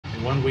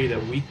And one way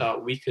that we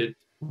thought we could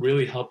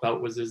really help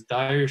out was this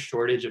dire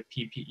shortage of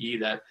PPE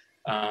that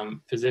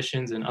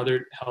physicians and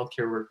other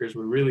healthcare workers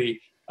were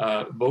really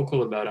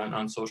vocal about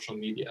on social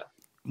media.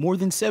 More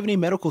than 70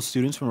 medical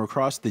students from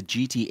across the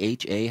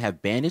GTHA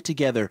have banded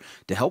together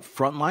to help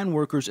frontline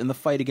workers in the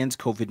fight against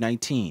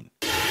COVID-19.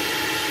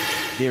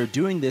 They are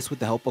doing this with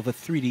the help of a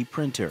 3D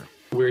printer.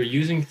 We're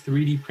using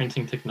 3D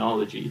printing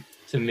technology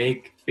to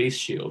make face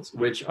shields,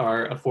 which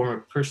are a form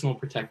of personal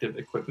protective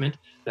equipment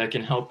that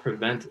can help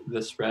prevent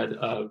the spread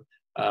of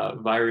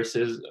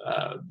viruses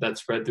that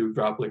spread through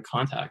droplet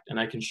contact. And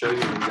I can show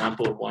you an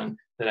example of one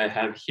that I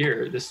have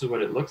here. This is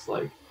what it looks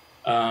like.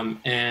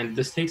 And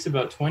this takes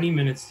about 20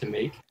 minutes to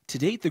make. To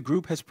date, the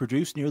group has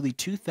produced nearly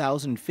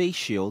 2,000 face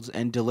shields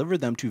and delivered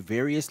them to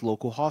various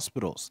local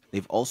hospitals.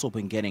 They've also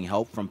been getting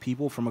help from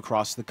people from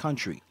across the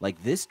country,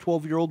 like this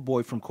 12-year-old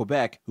boy from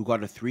Quebec who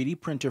got a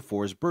 3D printer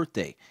for his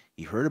birthday.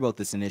 He heard about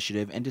this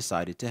initiative and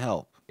decided to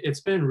help.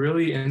 It's been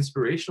really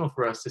inspirational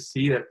for us to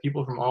see that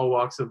people from all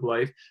walks of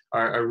life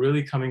are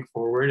really coming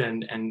forward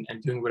and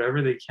doing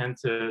whatever they can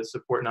to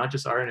support not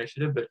just our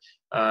initiative, but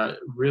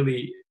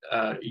really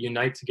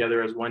unite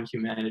together as one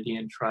humanity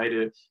and try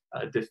to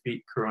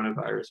defeat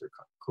coronavirus or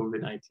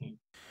COVID-19.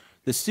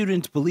 The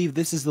students believe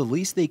this is the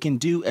least they can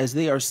do as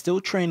they are still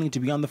training to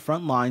be on the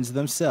front lines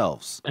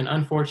themselves. An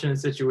unfortunate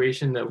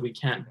situation that we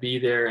can't be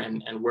there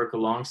and work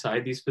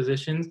alongside these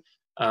physicians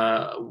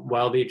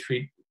while they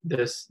treat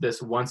this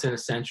once in a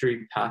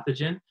century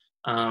pathogen.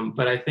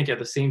 But I think at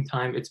the same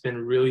time, it's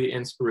been really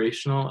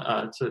inspirational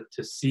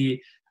to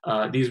see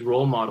these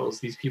role models,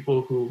 these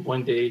people who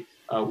one day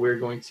we're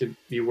going to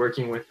be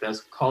working with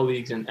as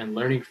colleagues and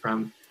learning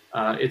from.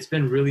 It's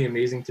been really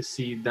amazing to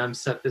see them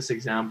set this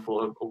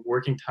example of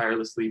working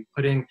tirelessly,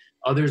 putting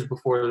others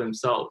before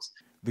themselves.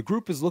 The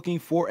group is looking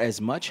for as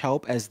much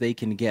help as they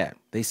can get.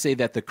 They say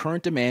that the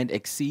current demand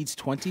exceeds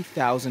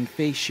 20,000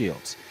 face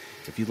shields.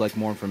 If you'd like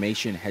more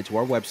information, head to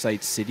our website,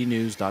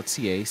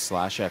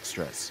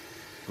 citynews.ca/extras.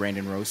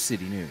 Brandon Rose,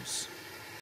 City News.